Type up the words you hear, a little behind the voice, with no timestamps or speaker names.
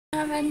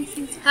Hi,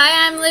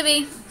 I'm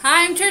Libby.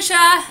 Hi, I'm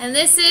Trisha. And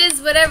this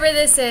is whatever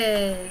this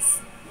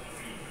is.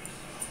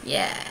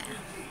 Yeah.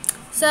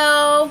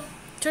 So,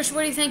 Trisha,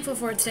 what are you thankful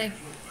for today?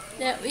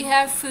 That we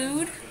have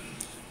food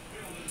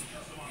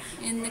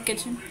in the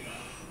kitchen.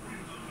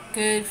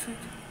 Good food.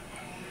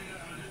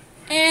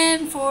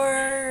 And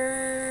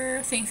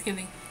for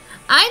Thanksgiving.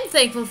 I'm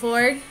thankful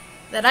for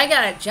that I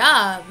got a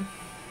job.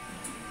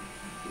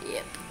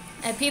 Yep.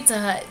 At Pizza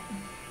Hut.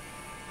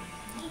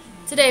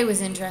 Today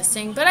was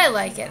interesting, but I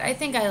like it. I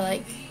think I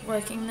like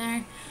working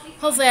there.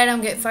 Hopefully I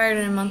don't get fired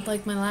in a month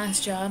like my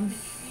last job.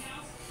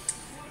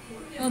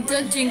 Well,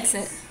 don't jinx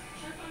it.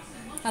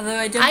 Although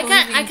I don't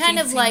I kind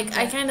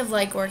of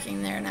like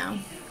working there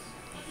now.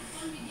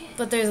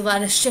 But there's a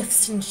lot of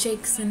shifts and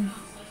shakes, and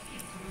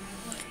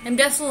I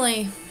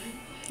definitely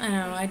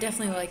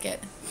like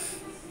it.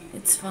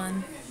 It's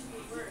fun.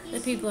 The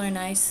people are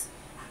nice.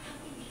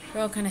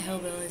 They're all kind of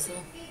hillbillies,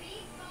 though.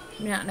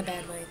 Not in a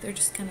bad way. They're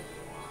just kind of,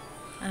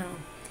 I don't know.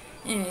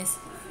 Anyways,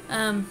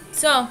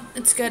 so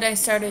it's good I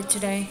started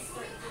today.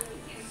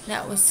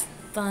 That was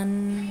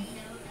fun.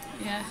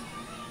 Yeah.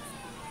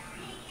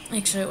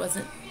 Actually, it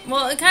wasn't.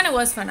 Well, it kind of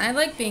was fun. I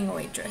like being a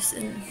waitress,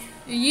 and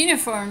Your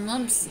uniform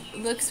looks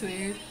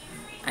weird.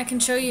 I can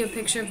show you a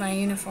picture of my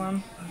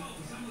uniform.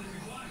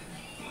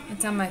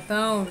 It's on my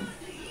phone.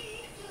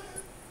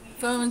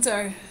 Phones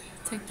are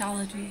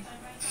technology.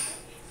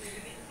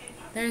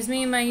 There's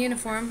me in my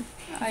uniform.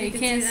 Oh, you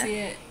can't see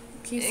it.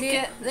 Can you see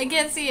it? They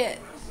can't see it.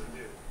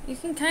 You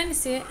can kind of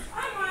see it.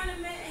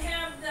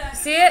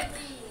 See it?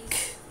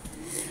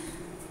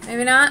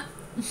 Maybe not.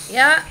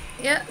 Yeah.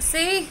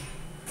 See?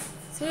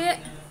 See it?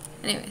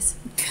 Anyways,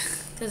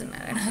 doesn't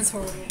matter. That's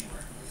horrible.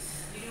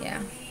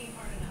 Yeah.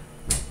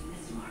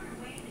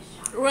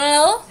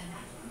 Well,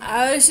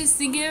 I was just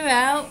thinking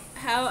about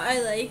how I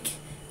like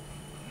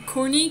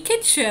corny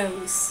kid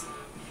shows.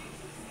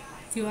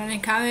 Do you want to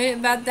comment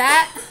about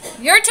that?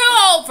 You're too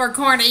old for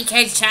corny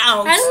kid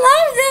shows. I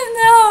love them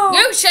though.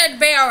 You should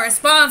be a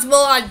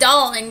responsible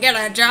adult and get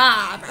a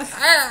job.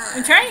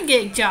 I'm trying to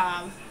get a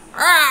job.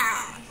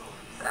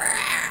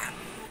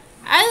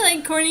 I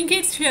like corny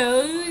kids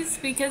shows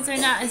because they're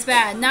not as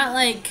bad. Not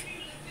like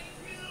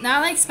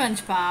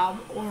SpongeBob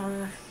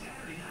or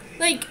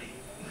like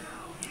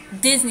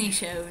Disney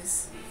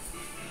shows.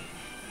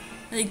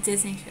 I like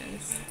Disney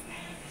shows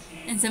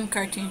and some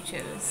cartoon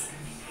shows.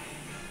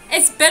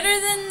 It's better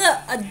than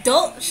the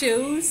adult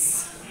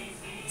shows.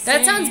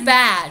 That sounds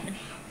bad.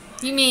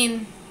 You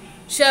mean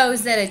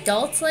shows that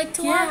adults like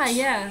to watch?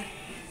 Yeah.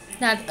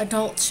 Not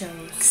adult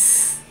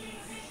shows.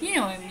 You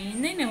know what I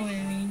mean. They know what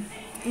I mean.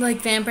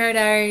 Like Vampire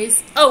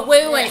Diaries. Oh,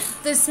 wait.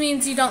 This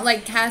means you don't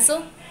like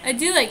Castle? I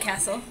do like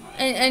Castle.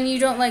 And you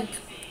don't like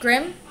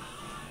Grimm?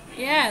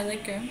 Yeah, I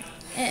like Grimm.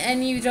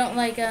 And you don't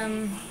like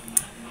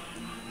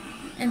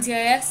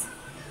NCIS?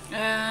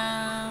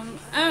 I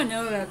don't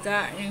know about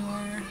that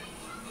anymore.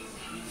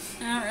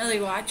 I don't really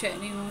watch it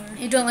anymore.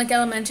 You don't like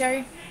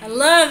Elementary? I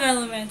love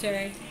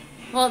Elementary.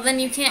 Well, then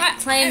you can't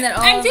claim that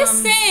all I'm of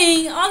just them...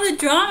 saying, all the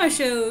drama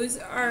shows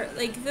are,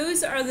 like,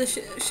 those are the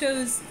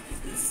shows...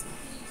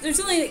 There's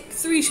only, like,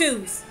 3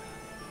 shows.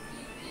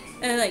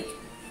 And, like,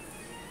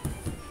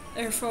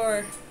 they're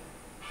for...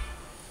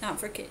 Not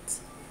for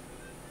kids.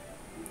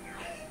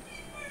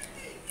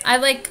 I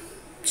like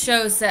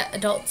shows that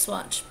adults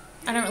watch.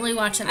 I don't really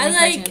watch that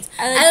many cartoons.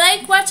 I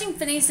like watching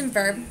Phineas and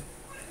Ferb.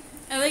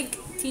 I like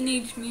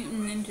Teenage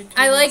Mutant Ninja Turtles.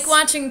 I like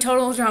watching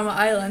Total Drama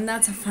Island.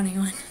 That's a funny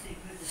one.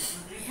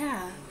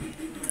 Yeah.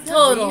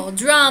 Total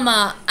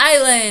Drama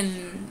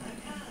Island.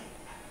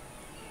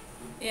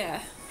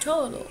 Yeah.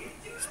 Total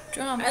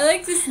Drama. I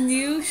like this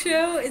new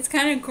show. It's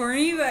kind of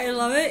corny, but I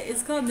love it.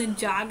 It's called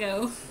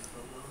Ninjago.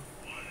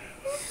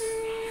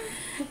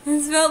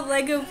 It's about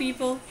Lego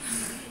people.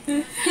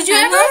 Did you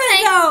ever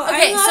think...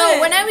 Okay, so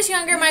when when I was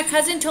younger, my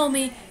cousin told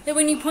me that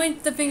when you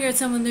point the finger at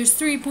someone, there's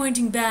 3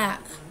 pointing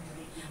back.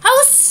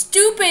 How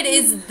stupid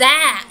is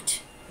that?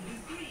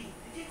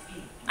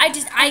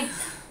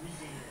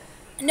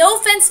 No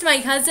offense to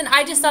my cousin,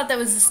 I just thought that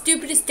was the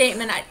stupidest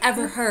statement I'd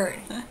ever heard.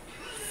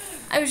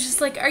 I was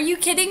just like, are you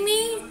kidding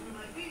me?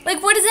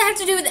 Like, what does it have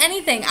to do with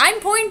anything?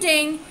 I'm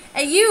pointing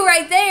at you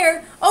right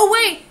there. Oh,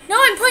 wait. No,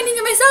 I'm pointing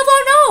at myself.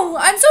 Oh, no.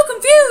 I'm so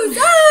confused.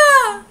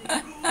 Ah!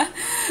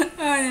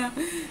 Oh, no.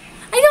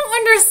 I don't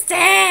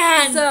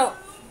understand.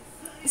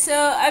 So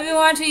I've been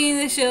watching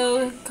the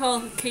show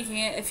called Kicking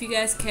It, if you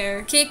guys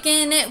care.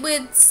 Kicking it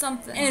with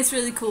something. And it's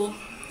really cool.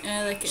 And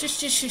I like it. Just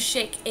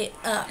shake it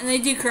up. And they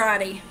do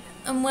karate.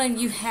 And when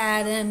you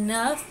had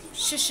enough,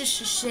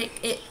 shake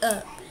it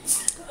up.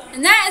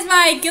 And that is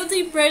my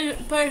guilty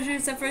pleasure,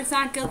 except for it's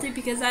not guilty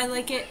because I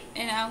like it,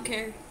 and I don't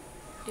care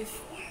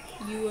if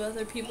you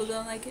other people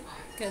don't like it,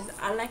 because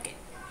I like it.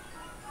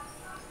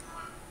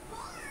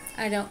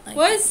 I don't like it.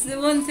 What's the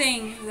one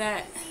thing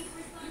that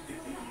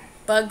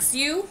bugs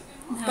you?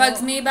 No.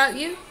 Bugs me about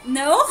you?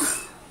 No.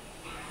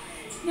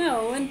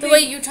 No, one thing the way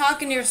you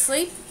talk in your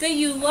sleep? that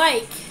you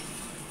like.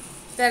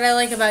 That I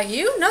like about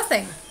you?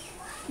 Nothing.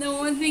 No,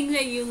 one thing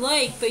that you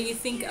like, but you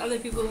think other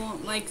people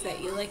won't like that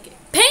you like it.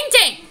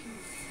 Painting!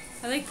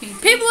 I like painting.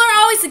 People are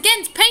always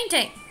against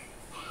painting.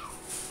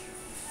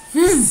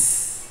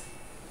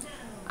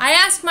 I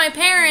asked my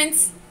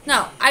parents.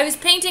 No, I was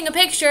painting a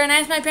picture and I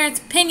asked my parents'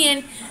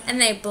 opinion, and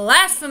they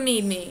blasphemed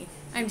me.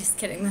 I'm just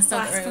kidding. That's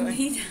not the right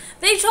word.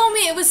 They told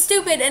me it was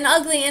stupid and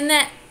ugly, and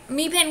that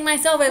me painting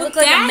myself, I look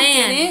like a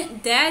man.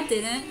 Dad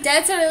didn't.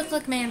 Dad said I looked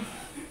like a man.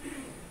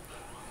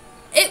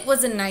 It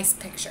was a nice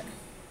picture.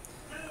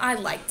 I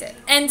liked it,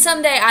 and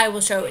someday I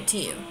will show it to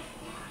you.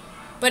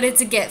 But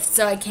it's a gift,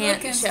 so I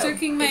can't I'm show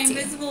stroking my it to you.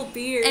 invisible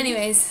beard.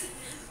 Anyways,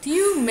 do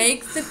you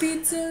make the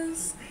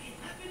pizzas?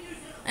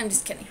 I'm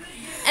just kidding.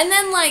 And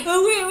then, like...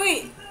 Oh,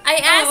 wait. I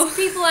asked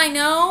people I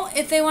know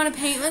if they want to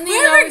paint with me.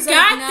 Whoever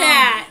got no.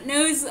 that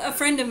knows a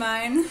friend of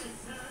mine.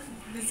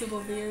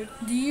 Invisible beard.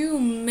 Do you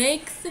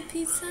make the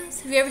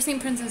pizzas? Have you ever seen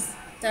Princess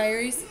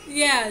Diaries?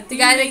 Yeah. The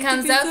guy that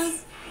comes up.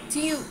 Do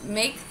you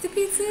make the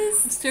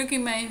pizzas? I'm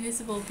stroking my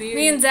invisible beard.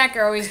 Me and Zach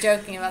are always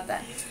joking about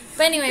that.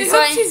 But anyway, I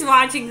hope she's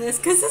watching this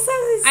because this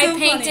is so I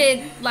painted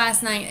funny.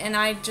 last night and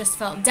I just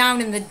felt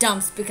down in the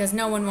dumps because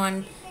no one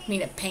wanted me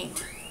to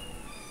paint.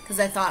 Because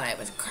I thought I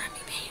was a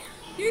crappy painter.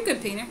 You're a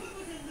good painter.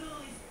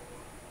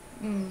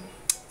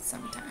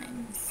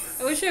 Sometimes.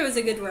 I wish I was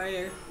a good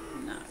writer.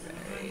 Not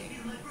very.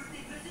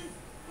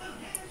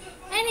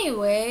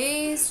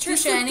 Anyways,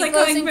 Trisha, any like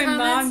closing my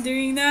comments? mom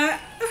doing that.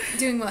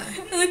 Doing what?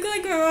 I look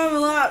like my mom a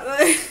lot,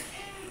 but...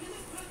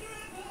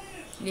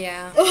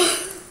 Yeah.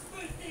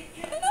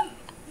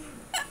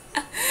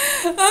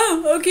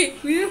 Oh, okay.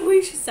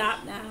 We should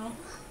stop now.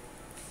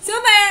 So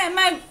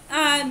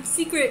my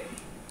secret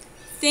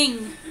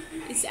thing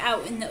is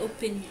out in the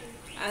open.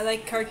 I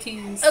like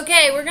cartoons.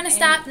 Okay, we're gonna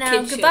stop now.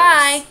 Kid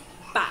Goodbye.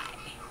 shows. Bye.